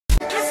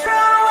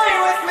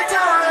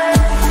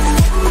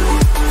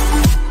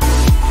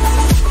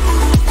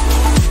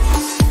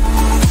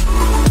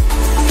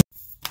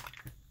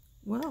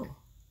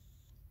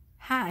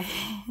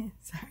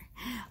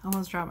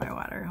dropped my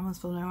water. I almost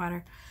spilled my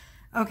water.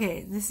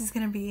 Okay, this is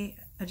going to be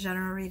a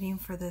general reading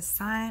for the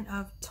sign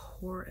of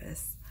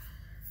Taurus.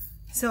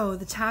 So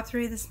the top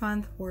three this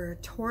month were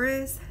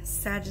Taurus,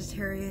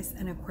 Sagittarius,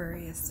 and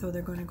Aquarius. So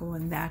they're going to go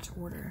in that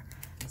order.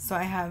 So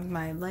I have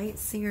my Light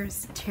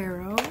Seers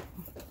Tarot.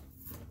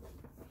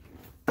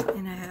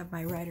 And I have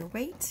my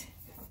Rider-Waite.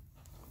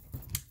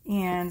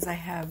 And I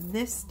have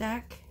this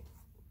deck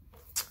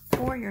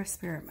for your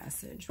spirit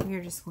message. We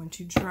are just going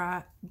to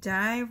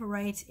dive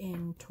right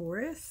in,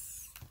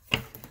 Taurus.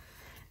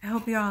 I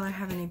hope you all are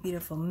having a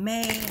beautiful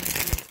May and a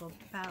beautiful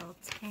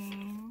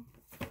Beltane.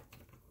 All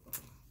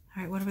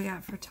right, what do we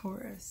got for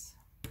Taurus?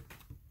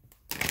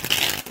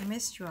 I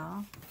missed you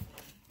all.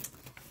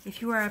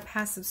 If you are a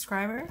past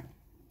subscriber,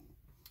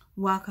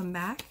 welcome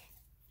back.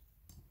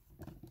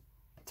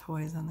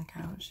 Toys on the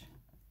couch.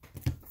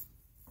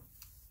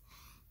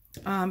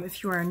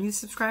 If you are a new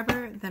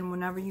subscriber, then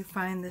whenever you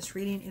find this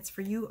reading, it's for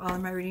you. All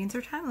of my readings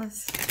are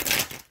timeless.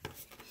 It's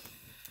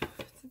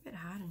a bit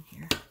hot in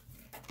here.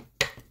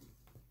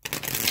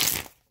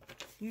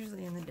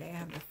 Usually in the day I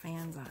have the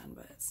fans on,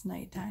 but it's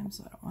nighttime,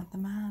 so I don't want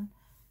them on.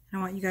 And I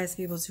want you guys to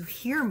be able to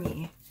hear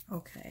me.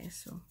 Okay,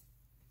 so.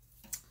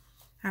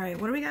 All right,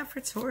 what do we got for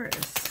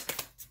Taurus?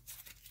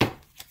 Let's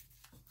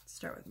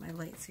start with my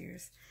Light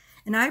Seers.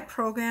 And I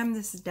programmed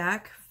this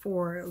deck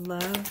for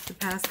love the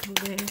past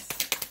couple days.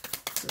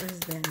 So it has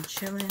been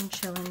chilling,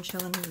 chilling,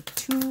 chilling with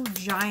two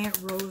giant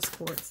rose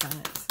quartz on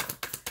it. So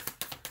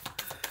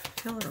I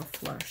feel a little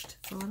flushed.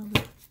 It's a little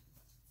bit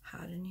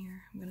hot in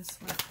here. I'm going to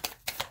sweat.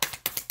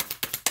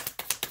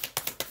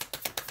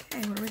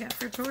 Okay, what do we got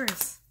for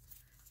Taurus?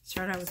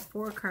 Start out with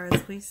 4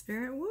 cards, please,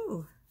 Spirit.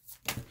 Woo!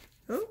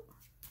 Oh.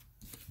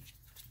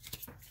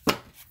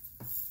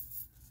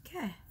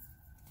 Okay.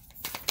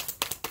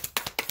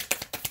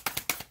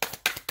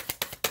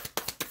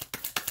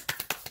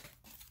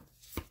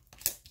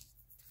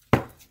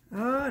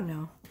 Oh,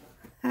 no.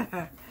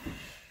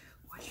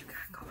 What you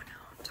got going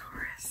on,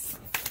 Taurus?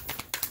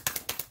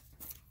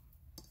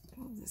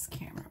 Move this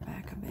camera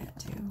back a bit,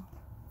 too.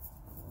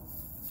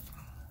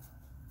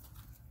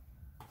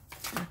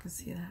 I can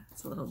see that.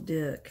 It's a little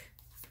duck.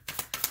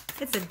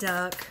 It's a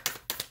duck.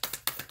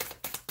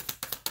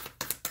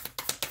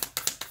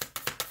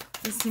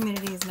 This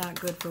humidity is not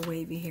good for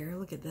wavy hair.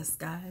 Look at this,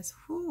 guys.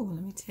 Whew,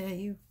 let me tell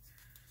you.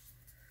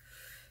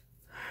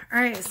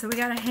 Alright, so we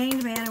got a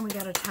Hanged Man and we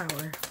got a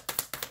Tower.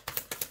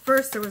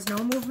 First, there was no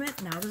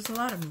movement. Now there's a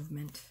lot of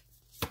movement.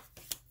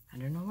 I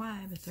don't know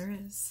why, but there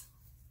is.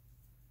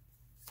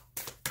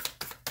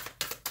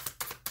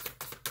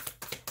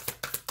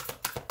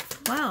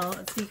 Well,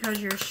 it's because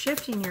you're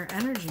shifting your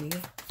energy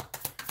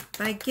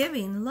by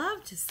giving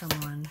love to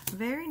someone.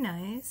 Very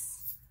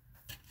nice.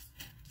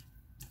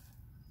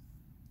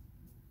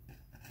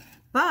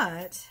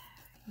 But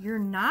you're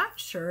not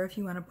sure if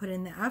you want to put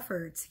in the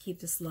effort to keep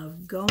this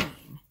love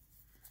going.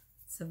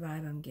 It's the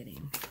vibe I'm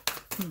getting.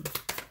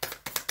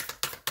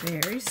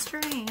 Very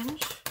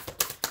strange.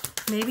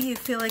 Maybe you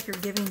feel like you're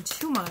giving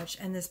too much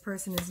and this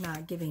person is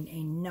not giving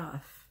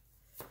enough.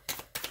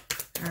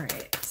 All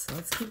right, so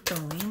let's keep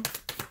going.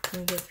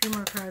 Can we get 3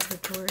 more cards for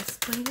Taurus,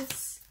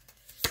 please?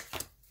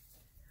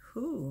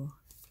 Ooh.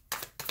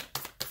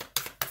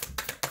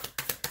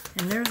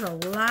 And there's a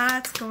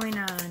lot going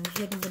on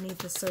hidden beneath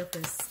the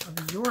surface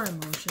of your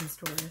emotions,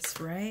 Taurus,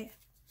 right?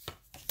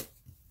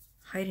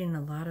 Hiding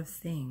a lot of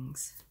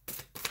things.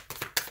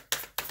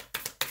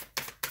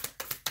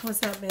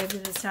 What's up, baby, to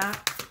the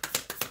top?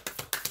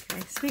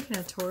 Okay, speaking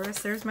of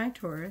Taurus, there's my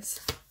Taurus.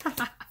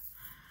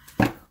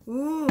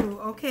 Ooh,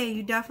 okay,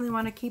 you definitely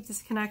want to keep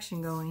this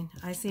connection going.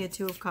 I see a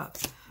 2 of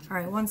Cups. All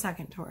right, 1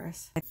 second,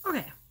 Taurus.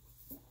 Okay.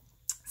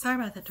 Sorry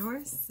about that,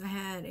 Taurus. I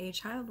had a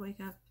child wake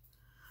up.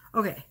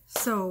 Okay,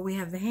 so we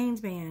have the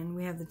Hanged Man,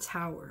 we have the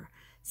Tower,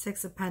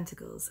 6 of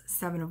Pentacles,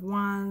 7 of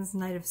Wands,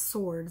 Knight of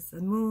Swords,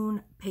 the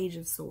Moon, Page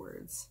of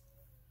Swords.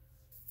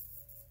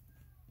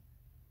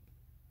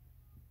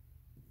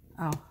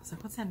 Oh, I was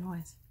like, what's that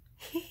noise?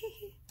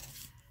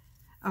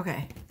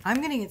 Okay, I'm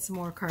going to get some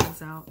more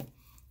cards out.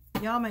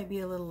 Y'all might be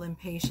a little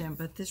impatient,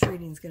 but this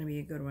reading is going to be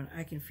a good one.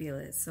 I can feel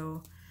it.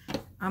 So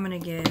I'm going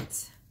to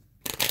get...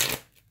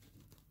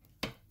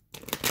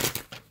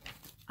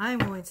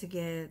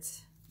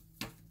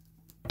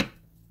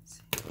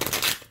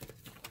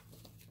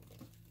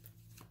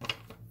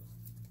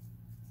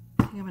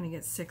 I think I'm going to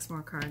get 6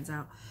 more cards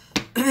out.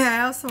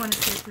 I also want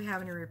to see if we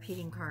have any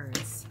repeating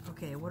cards.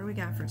 Okay, what do we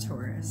got for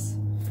Taurus?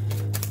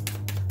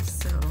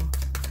 So,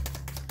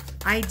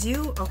 I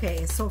do,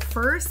 okay, so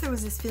first there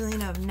was this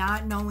feeling of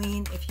not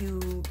knowing if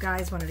you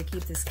guys wanted to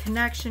keep this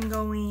connection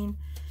going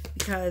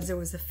because there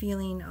was a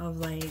feeling of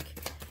like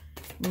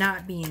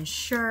not being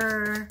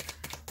sure.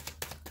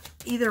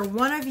 Either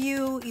one of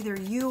you, either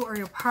you or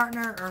your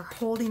partner are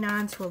holding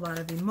on to a lot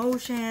of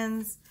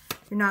emotions.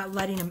 You're not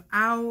letting them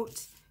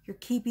out. You're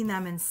keeping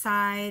them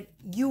inside.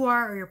 You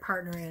are or your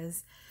partner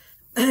is.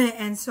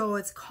 And so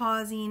it's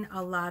causing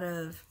a lot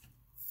of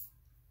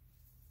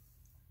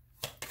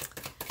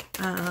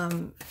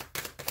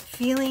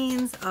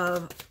feelings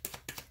of,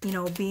 you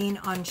know, being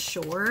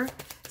unsure.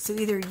 So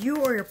either you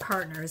or your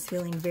partner is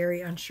feeling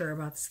very unsure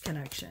about this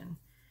connection.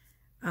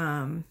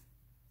 Let's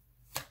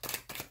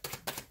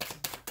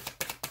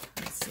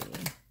see.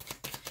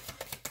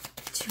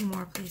 2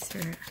 more, please,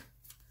 Spirit.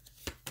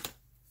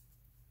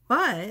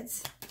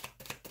 But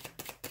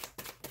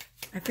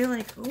I feel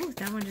like, oh,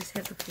 that one just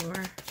hit the floor.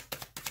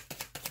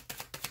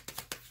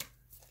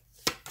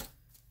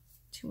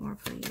 2 more,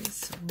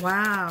 please.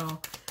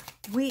 Wow.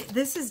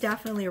 This is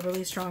definitely a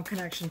really strong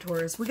connection,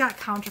 Taurus. We got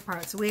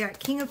counterparts. So we got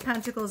King of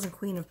Pentacles and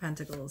Queen of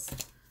Pentacles.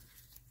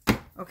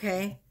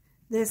 Okay.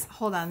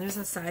 Hold on. There's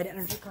a side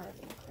energy card.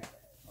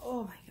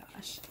 Oh my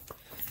gosh.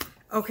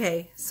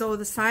 Okay. So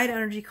the side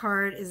energy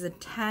card is a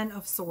 10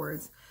 of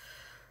Swords.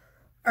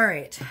 All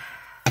right.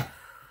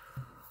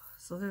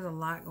 So there's a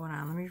lot going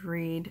on. Let me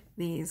read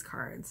these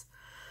cards.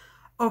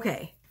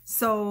 Okay.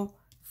 So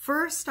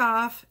first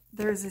off,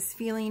 there's this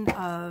feeling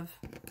of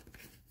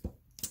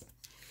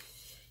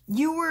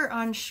you were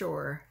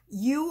unsure.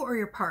 You or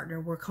your partner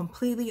were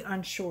completely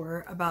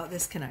unsure about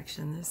this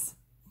connection.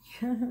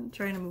 I'm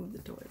trying to move the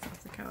toys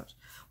off the couch.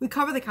 We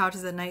cover the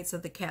couches at night so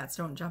the cats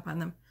don't jump on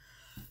them.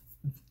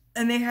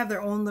 And they have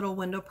their own little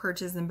window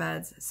perches and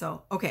beds.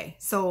 So, okay.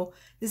 So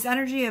this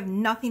energy of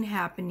nothing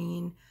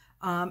happening,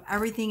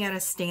 everything at a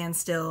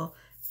standstill,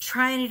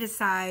 trying to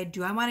decide,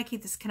 do I want to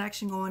keep this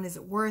connection going? Is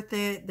it worth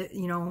it?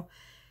 You know,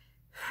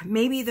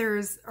 maybe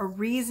there's a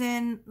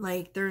reason,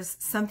 like there's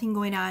something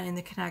going on in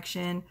the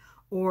connection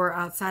or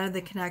outside of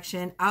the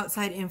connection,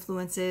 outside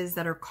influences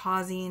that were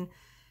causing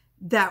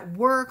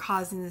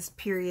this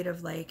period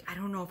of like, I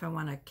don't know if I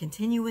want to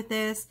continue with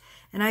this.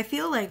 And I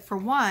feel like for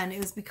one, it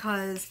was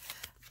because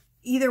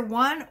either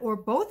one or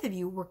both of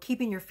you were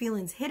keeping your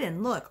feelings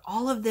hidden. Look,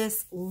 all of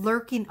this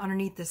lurking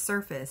underneath the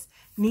surface,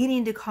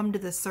 needing to come to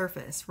the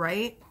surface,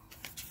 right?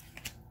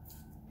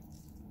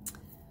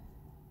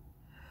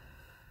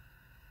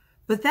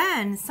 But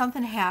then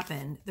something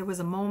happened. There was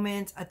a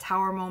moment, a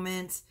tower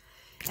moment,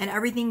 and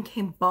everything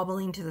came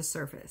bubbling to the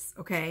surface,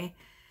 okay?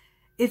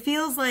 It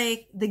feels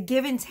like the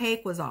give and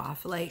take was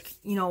off. Like,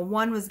 you know,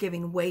 one was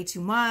giving way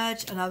too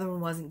much, another one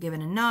wasn't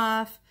giving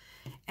enough.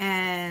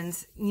 And,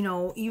 you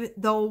know, even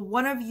though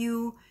one of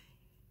you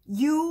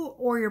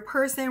or your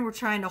person were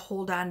trying to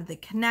hold on to the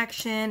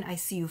connection, I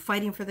see you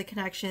fighting for the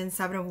connection.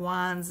 7 of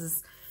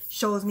Wands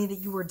shows me that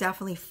you were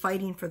definitely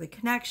fighting for the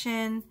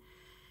connection.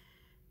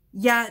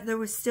 Yet there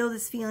was still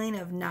this feeling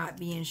of not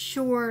being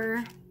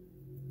sure.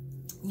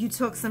 You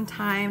took some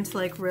time to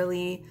like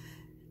really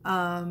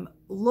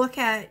look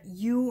at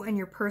you and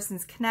your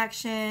person's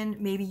connection.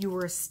 Maybe you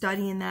were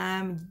studying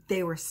them.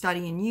 They were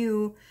studying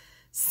you.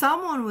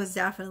 Someone was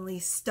definitely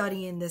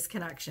studying this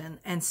connection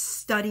and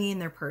studying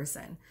their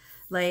person.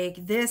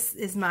 Like, this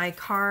is my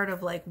card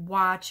of like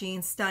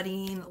watching,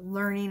 studying,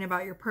 learning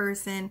about your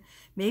person.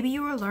 Maybe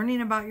you were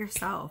learning about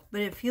yourself,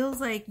 but it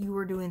feels like you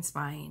were doing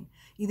spying.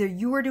 Either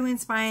you were doing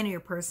spying or your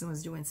person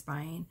was doing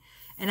spying.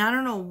 And I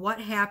don't know what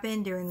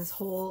happened during this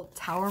whole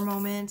tower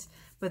moment,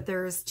 but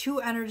there's 2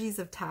 energies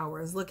of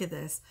towers. Look at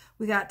this.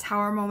 We got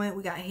tower moment,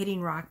 we got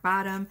hitting rock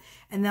bottom,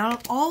 and then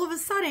all of a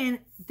sudden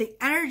the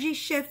energy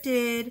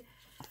shifted,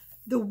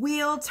 the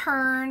wheel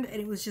turned,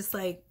 and it was just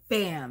like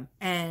bam,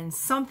 and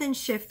something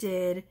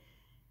shifted,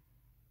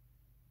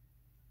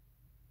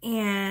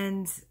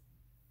 and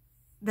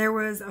there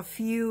was a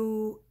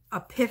few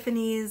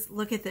epiphanies.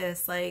 Look at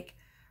this, like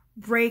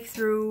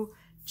breakthrough,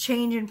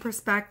 change in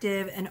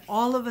perspective, and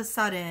all of a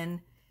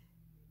sudden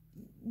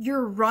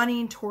you're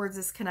running towards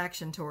this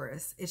connection,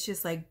 Taurus. It's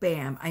just like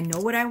bam, I know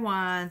what I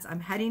want,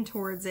 I'm heading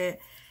towards it,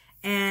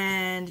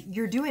 and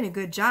you're doing a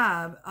good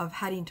job of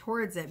heading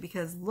towards it,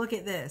 because look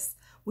at this.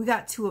 We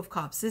got 2 of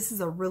Cups. This is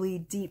a really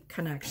deep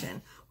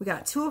connection. We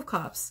got 2 of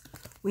Cups.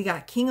 We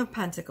got King of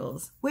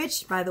Pentacles,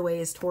 which, by the way,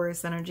 is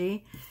Taurus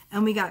energy.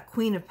 And we got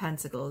Queen of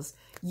Pentacles.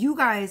 You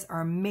guys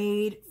are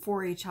made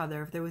for each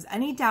other. If there was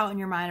any doubt in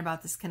your mind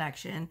about this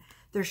connection,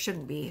 there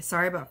shouldn't be.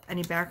 Sorry about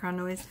any background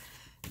noise.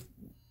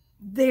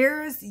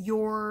 There's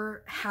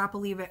your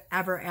happily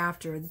ever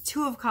after. The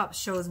 2 of Cups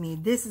shows me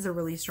this is a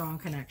really strong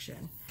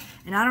connection.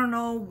 And I don't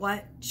know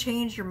what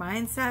changed your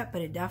mindset,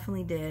 but it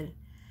definitely did.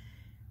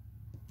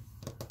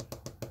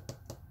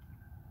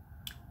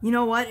 You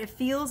know what? It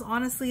feels,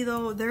 honestly,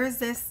 though, there's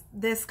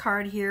this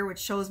card here, which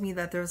shows me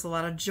that there's a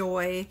lot of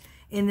joy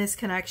in this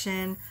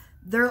connection.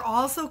 There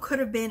also could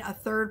have been a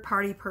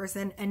third-party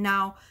person. And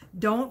now,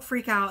 don't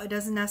freak out. It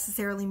doesn't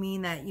necessarily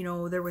mean that, you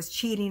know, there was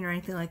cheating or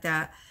anything like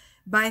that.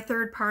 By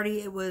third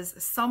party, it was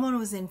someone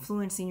was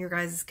influencing your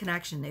guys'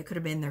 connection. It could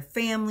have been their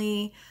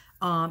family,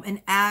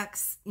 an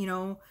ex, you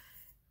know.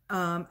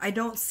 I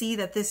don't see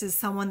that this is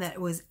someone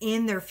that was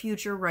in their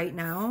future right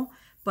now,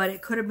 but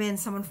it could have been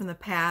someone from the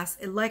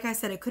past. Like I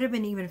said, it could have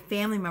been even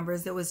family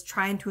members that was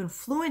trying to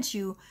influence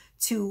you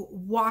to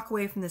walk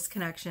away from this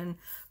connection.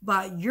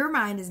 But your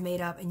mind is made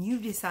up and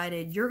you've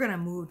decided you're going to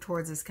move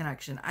towards this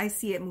connection. I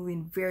see it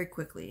moving very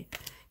quickly.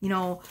 You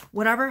know,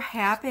 whatever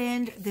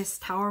happened, this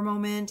tower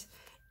moment,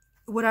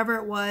 whatever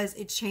it was,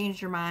 it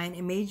changed your mind.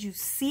 It made you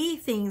see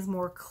things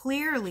more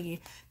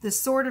clearly. The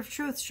Sword of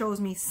Truth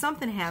shows me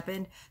something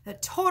happened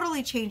that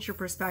totally changed your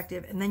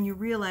perspective. And then you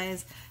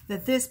realize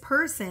that this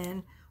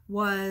person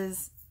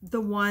was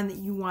the one that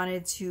you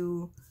wanted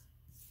to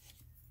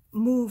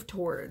move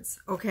towards,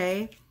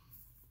 okay?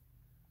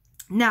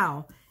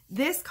 Now,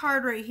 this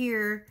card right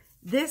here,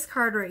 this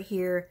card right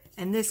here,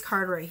 and this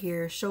card right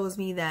here shows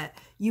me that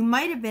you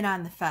might have been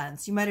on the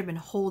fence. You might have been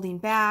holding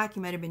back.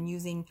 You might have been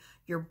using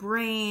your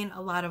brain,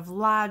 a lot of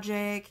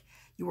logic.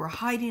 You were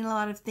hiding a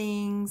lot of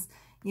things.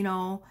 You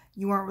know,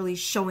 you weren't really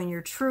showing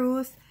your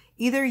truth,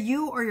 either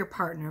you or your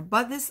partner.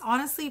 But this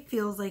honestly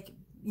feels like,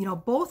 you know,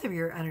 both of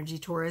your energy,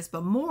 Taurus,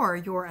 but more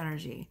your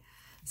energy.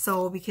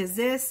 So because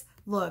this,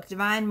 look,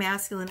 divine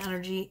masculine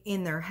energy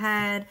in their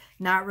head,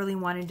 not really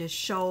wanting to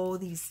show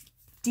these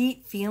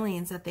deep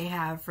feelings that they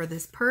have for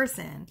this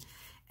person.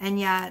 And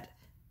yet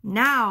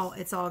now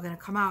it's all going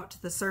to come out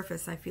to the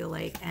surface, I feel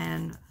like.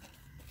 And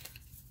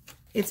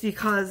it's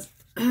because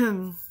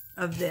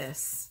of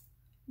this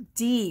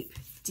deep,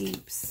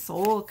 deep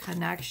soul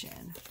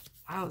connection.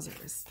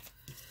 Wowzers.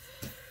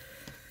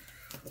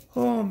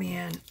 Oh,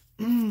 man.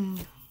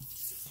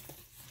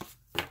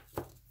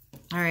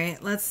 All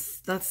right, let's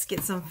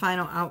get some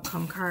final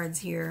outcome cards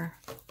here.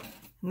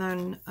 And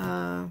then,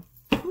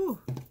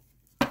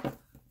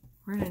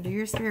 we're going to do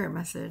your spirit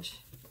message.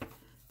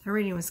 The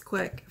reading was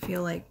quick, I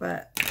feel like,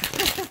 but...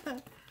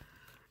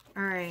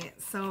 All right,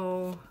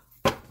 so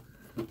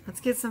let's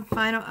get some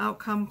final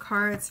outcome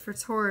cards for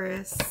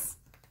Taurus.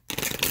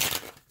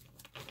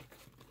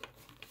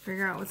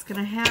 Figure out what's going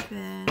to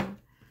happen.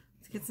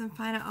 Let's get some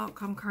final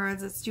outcome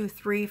cards. Let's do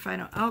 3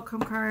 final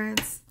outcome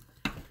cards.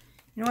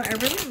 You know what? I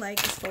really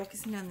like just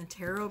focusing on the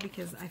tarot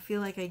because I feel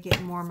like I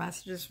get more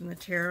messages from the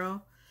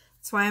tarot.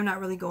 That's why I'm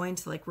not really going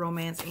to like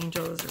romance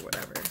angels or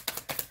whatever.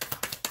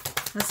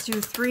 Let's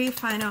do 3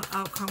 final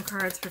outcome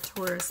cards for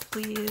Taurus,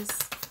 please.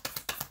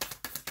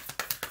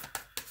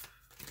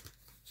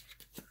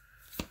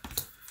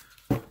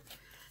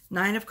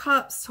 Nine of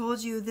Cups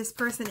told you this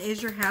person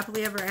is your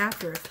happily ever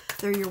after.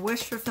 They're your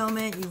wish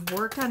fulfillment. You've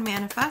worked on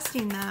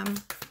manifesting them.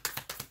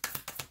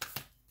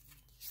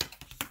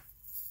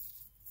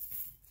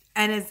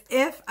 And as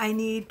if I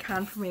need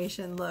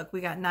confirmation, look, we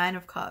got 9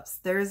 of Cups.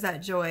 There's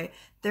that joy.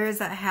 There's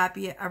that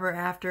happy ever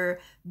after.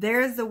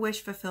 There's the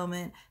wish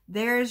fulfillment.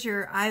 There's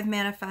your, I've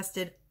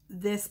manifested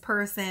this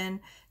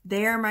person.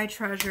 They are my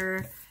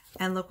treasure.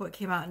 And look what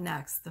came out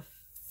next. The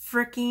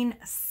freaking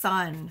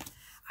Sun.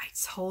 I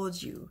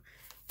told you.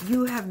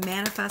 You have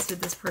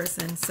manifested this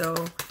person. So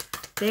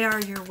they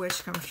are your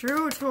wish come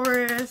true,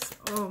 Taurus.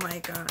 Oh my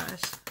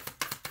gosh.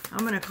 I'm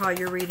going to call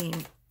your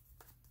reading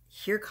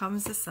Here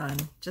Comes the Sun,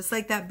 just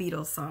like that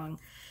Beatles song.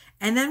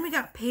 And then we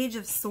got Page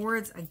of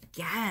Swords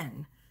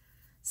again.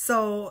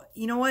 So,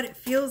 you know what? It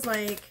feels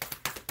like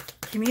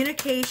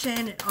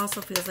communication. It also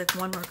feels like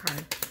one more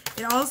card.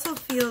 It also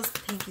feels,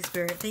 thank you,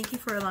 Spirit. Thank you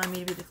for allowing me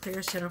to be the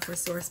clearest channel for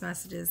source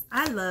messages.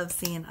 I love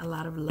seeing a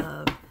lot of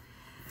love.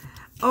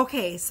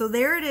 Okay, so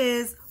there it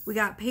is. We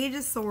got Page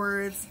of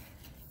Swords.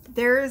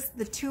 There's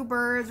the 2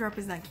 birds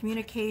represent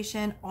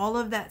communication. All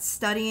of that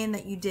studying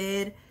that you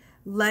did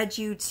led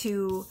you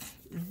to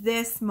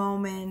this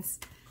moment.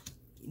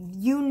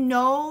 You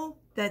know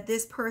that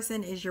this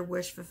person is your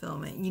wish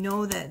fulfillment. You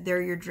know that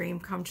they're your dream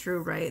come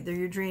true, right? They're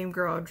your dream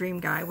girl, dream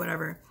guy,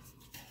 whatever.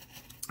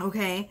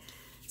 Okay,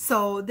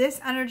 so this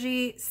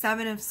energy,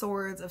 7 of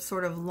Swords, of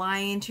sort of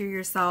lying to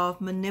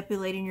yourself,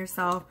 manipulating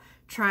yourself,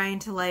 trying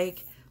to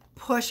like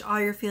push all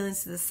your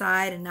feelings to the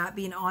side and not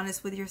being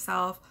honest with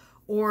yourself,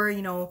 or,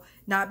 you know,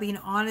 not being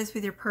honest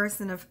with your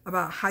person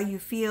about how you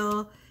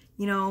feel,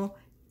 you know,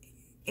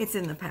 it's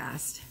in the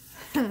past.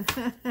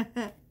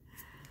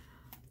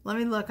 Let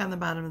me look on the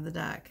bottom of the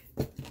deck.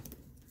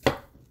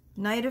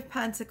 Knight of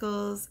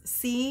Pentacles.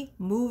 See,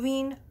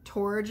 moving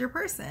towards your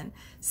person.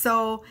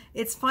 So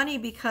it's funny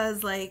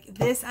because like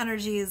this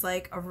energy is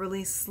like a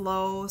really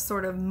slow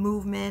sort of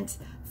movement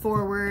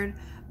forward.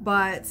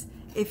 But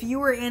if you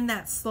were in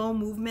that slow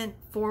movement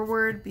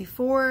forward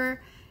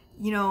before,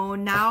 you know,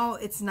 now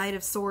it's Knight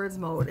of Swords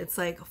mode. It's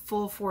like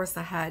full force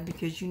ahead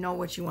because you know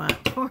what you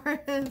want,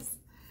 Taurus.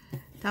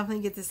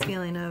 Definitely get this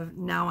feeling of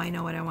now I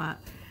know what I want.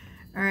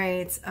 All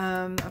right.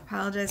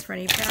 Apologize for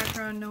any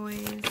background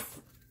noise.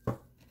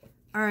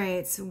 All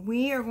right. So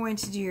we are going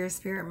to do your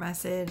spirit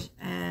message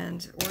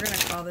and we're going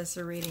to call this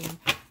a reading.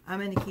 I'm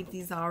going to keep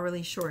these all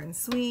really short and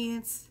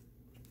sweet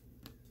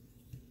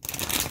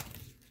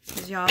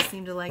because y'all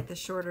seem to like the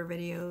shorter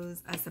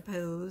videos, I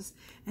suppose.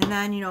 And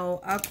then, you know,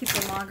 I'll keep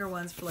the longer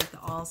ones for like the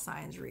all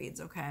signs reads.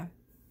 Okay.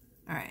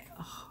 All right.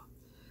 Oh,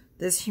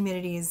 this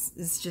humidity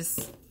is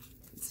just...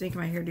 it's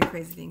making my hair do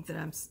crazy things that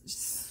I'm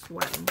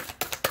sweating.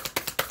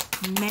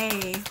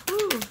 May.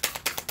 Woo.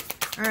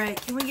 All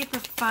right. Can we get the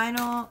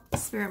final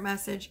spirit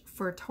message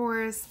for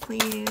Taurus,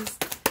 please?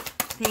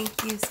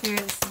 Thank you,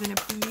 Spirit. This has been a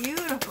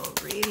beautiful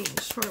reading.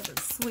 Short but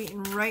sweet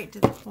and right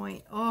to the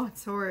point. Oh,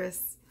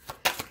 Taurus.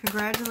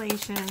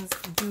 Congratulations.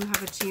 You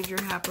have achieved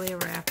your happily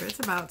ever after. It's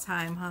about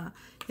time, huh?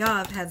 Y'all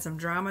have had some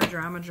drama.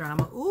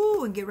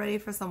 Ooh, and get ready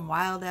for some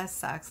wild ass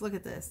sex. Look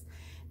at this.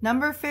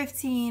 Number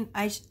 15.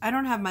 I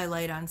don't have my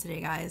light on today,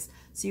 guys,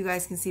 so you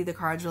guys can see the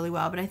cards really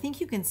well, but I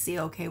think you can see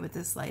okay with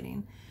this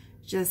lighting.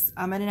 Just,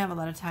 I didn't have a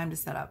lot of time to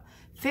set up.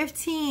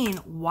 15,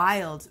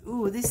 wild.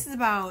 Ooh, this is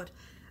about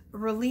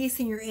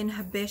releasing your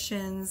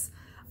inhibitions,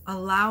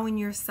 allowing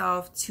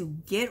yourself to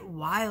get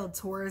wild,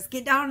 Taurus.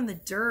 Get down in the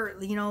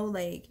dirt, you know,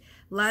 like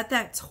let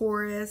that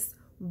Taurus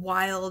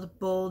wild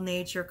bull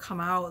nature come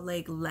out.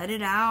 Like let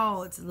it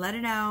out. Let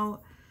it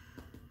out.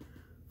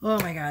 Oh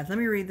my God. Let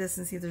me read this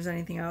and see if there's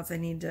anything else I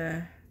need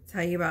to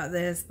tell you about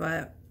this.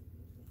 But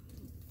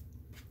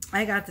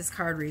I got this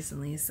card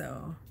recently,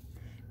 so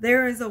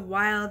there is a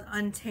wild,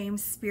 untamed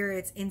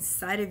spirit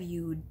inside of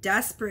you,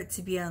 desperate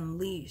to be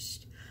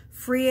unleashed.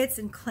 Free it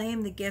and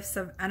claim the gifts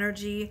of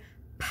energy,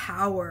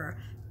 power,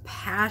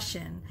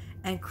 passion,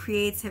 and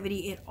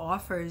creativity it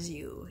offers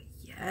you.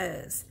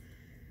 Yes.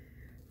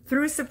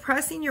 Through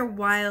suppressing your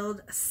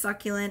wild,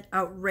 succulent,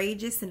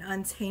 outrageous, and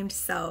untamed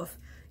self,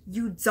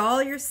 you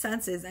dull your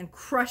senses and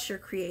crush your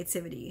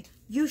creativity.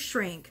 You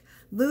shrink,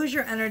 lose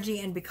your energy,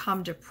 and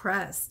become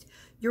depressed.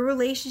 Your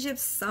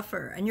relationships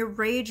suffer and your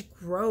rage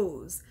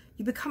grows.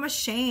 You become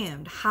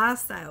ashamed,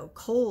 hostile,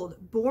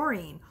 cold,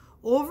 boring,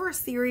 over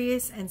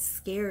serious, and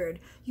scared.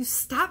 You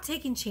stop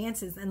taking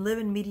chances and live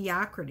in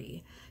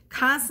mediocrity,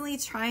 constantly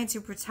trying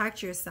to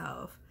protect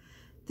yourself.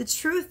 The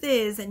truth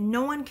is that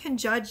no one can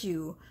judge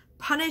you,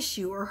 punish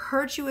you, or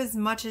hurt you as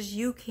much as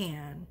you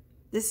can.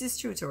 This is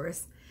true,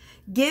 Taurus.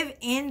 Give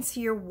in to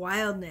your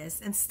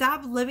wildness and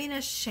stop living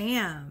a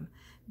sham.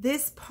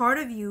 This part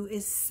of you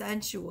is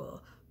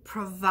sensual,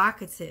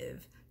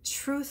 provocative,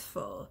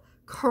 truthful,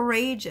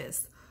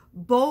 courageous,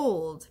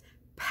 bold,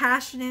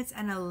 passionate,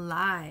 and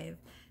alive.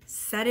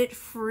 Set it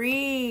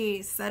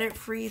free. Set it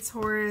free,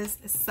 Taurus.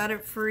 Set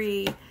it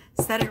free.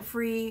 Set it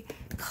free.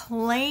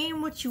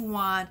 Claim what you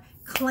want.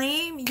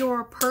 Claim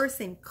your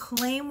person.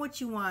 Claim what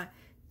you want.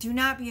 Do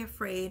not be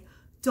afraid.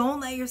 Don't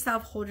let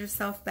yourself hold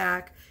yourself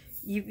back.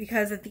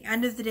 Because at the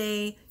end of the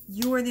day,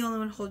 you are the only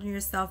one holding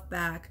yourself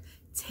back.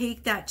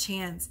 Take that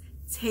chance.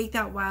 Take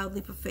that wild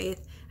leap of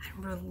faith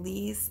and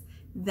release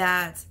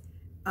that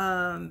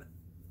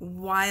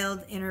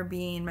wild inner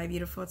being, my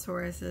beautiful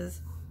Tauruses.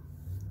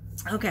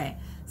 Okay,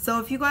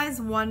 so if you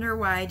guys wonder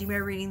why I do my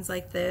readings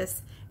like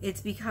this,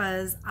 it's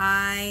because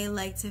I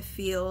like to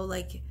feel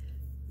like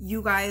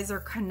you guys are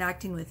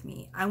connecting with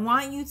me. I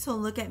want you to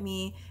look at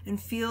me and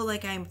feel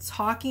like I'm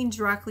talking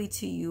directly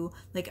to you,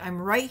 like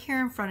I'm right here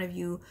in front of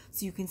you,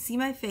 so you can see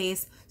my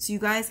face, so you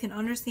guys can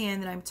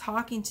understand that I'm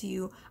talking to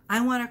you.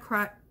 I want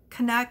to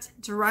connect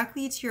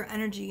directly to your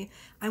energy.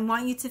 I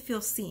want you to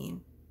feel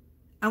seen.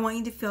 I want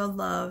you to feel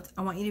loved.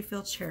 I want you to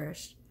feel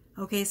cherished.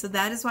 Okay, so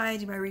that is why I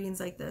do my readings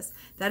like this.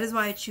 That is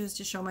why I choose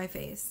to show my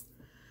face.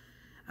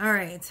 All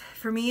right,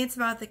 for me, it's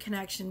about the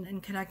connection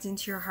and connecting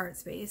to your heart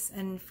space,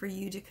 and for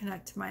you to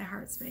connect to my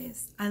heart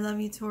space. I love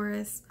you,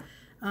 Taurus.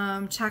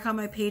 Check out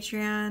my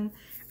Patreon.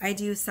 I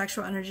do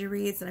sexual energy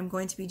reads, and I'm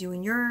going to be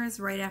doing yours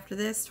right after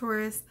this,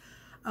 Taurus.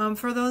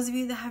 For those of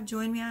you that have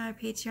joined me on my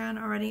Patreon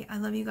already, I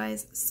love you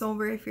guys so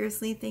very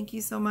fiercely. Thank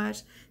you so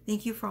much.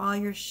 Thank you for all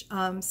your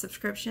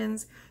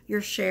subscriptions,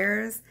 your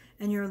shares,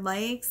 and your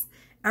likes.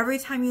 Every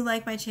time you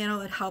like my channel,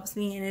 it helps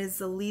me, and it is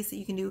the least that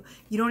you can do.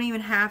 You don't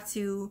even have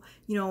to,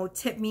 you know,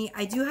 tip me.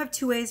 I do have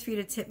 2 ways for you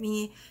to tip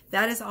me.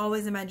 That is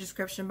always in my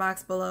description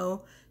box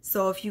below.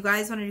 So if you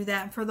guys want to do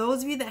that, and for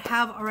those of you that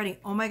have already,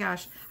 oh my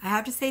gosh, I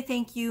have to say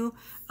thank you.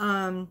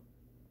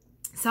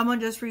 Someone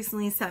just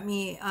recently sent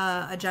me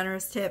a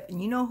generous tip,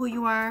 and you know who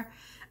you are.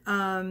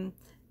 I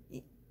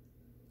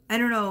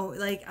don't know,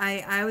 like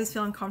I always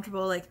feel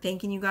uncomfortable like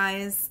thanking you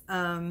guys.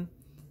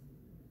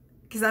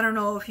 Because I don't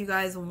know if you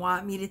guys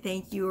want me to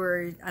thank you,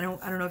 or I don't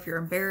know if you're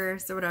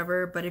embarrassed or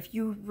whatever, but if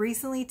you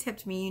recently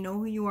tipped me, you know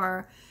who you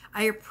are.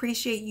 I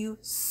appreciate you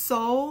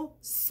so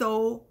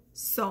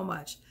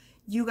much.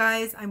 You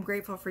guys, I'm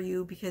grateful for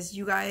you, because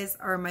you guys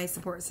are my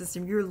support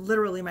system. You're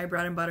literally my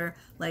bread and butter.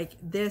 Like,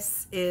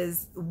 this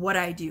is what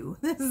I do.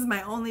 This is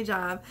my only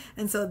job,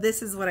 and so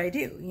this is what I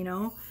do, you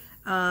know.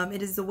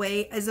 It is a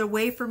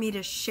way for me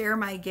to share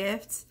my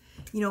gift,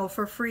 you know,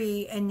 for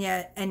free, and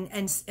yet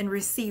and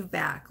receive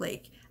back.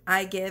 Like,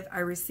 I give, I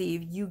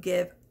receive, you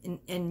give,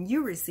 and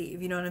you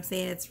receive. You know what I'm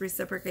saying? It's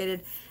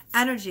reciprocated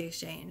energy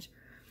exchange.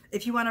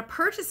 If you want to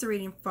purchase a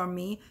reading from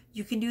me,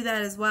 you can do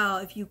that as well.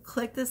 If you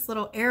click this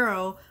little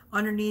arrow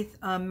underneath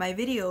my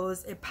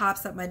videos, it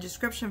pops up my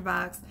description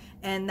box,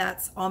 and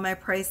that's all my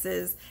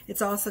prices.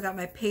 It's also got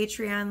my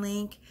Patreon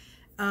link,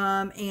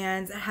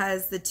 and it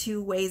has the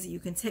 2 ways that you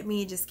can tip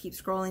me. Just keep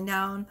scrolling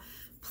down.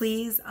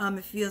 Please,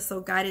 if you feel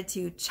so guided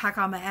to, check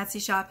out my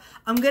Etsy shop.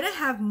 I'm going to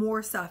have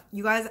more stuff.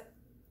 You guys,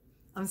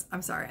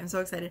 I'm sorry. I'm so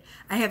excited.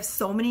 I have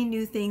so many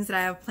new things that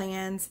I have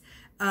planned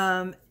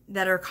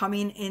that are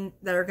coming in,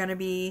 that are going to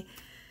be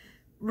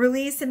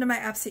released into my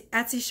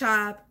Etsy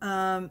shop.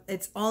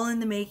 It's all in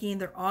the making.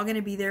 They're all going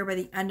to be there by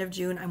the end of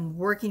June. I'm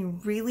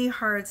working really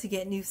hard to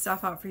get new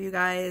stuff out for you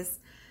guys.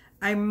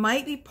 I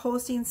might be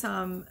posting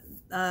some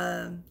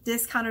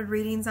discounted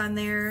readings on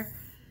there.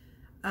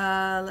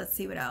 Let's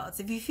see what else.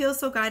 If you feel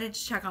so guided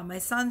to check out my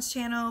son's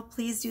channel,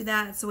 please do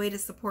that. It's a way to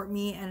support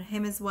me and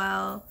him as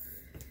well.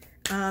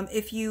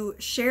 If you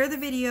share the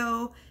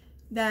video,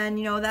 then,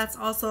 you know, that's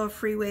also a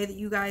free way that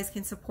you guys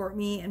can support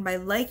me. And by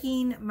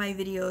liking my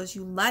videos,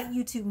 you let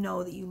YouTube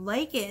know that you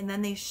like it, and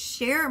then they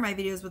share my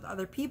videos with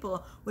other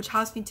people, which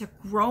helps me to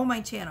grow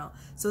my channel.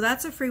 So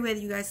that's a free way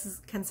that you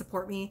guys can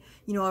support me.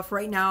 You know, if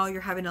right now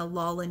you're having a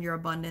lull in your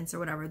abundance or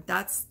whatever,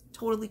 that's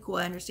totally cool.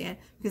 I understand,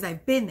 because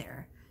I've been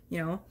there, you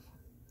know.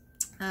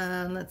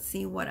 Let's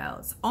see what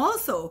else.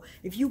 Also,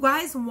 if you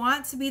guys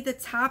want to be the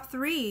top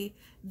 3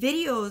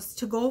 videos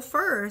to go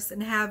first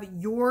and have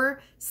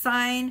your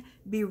sign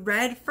be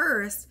read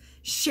first,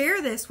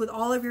 share this with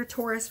all of your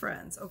Taurus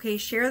friends. Okay,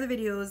 share the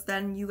videos,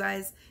 then you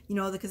guys, you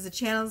know, because the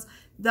channels,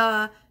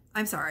 the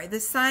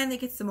sign that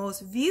gets the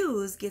most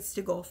views gets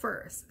to go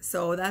first.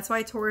 So that's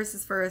why Taurus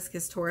is first,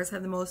 because Taurus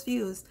have the most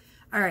views.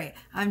 All right,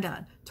 I'm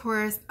done.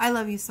 Taurus, I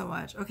love you so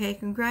much. Okay,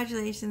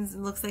 congratulations. It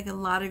looks like a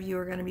lot of you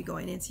are going to be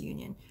going into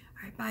union.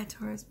 All right, bye,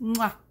 Taurus.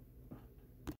 Mwah.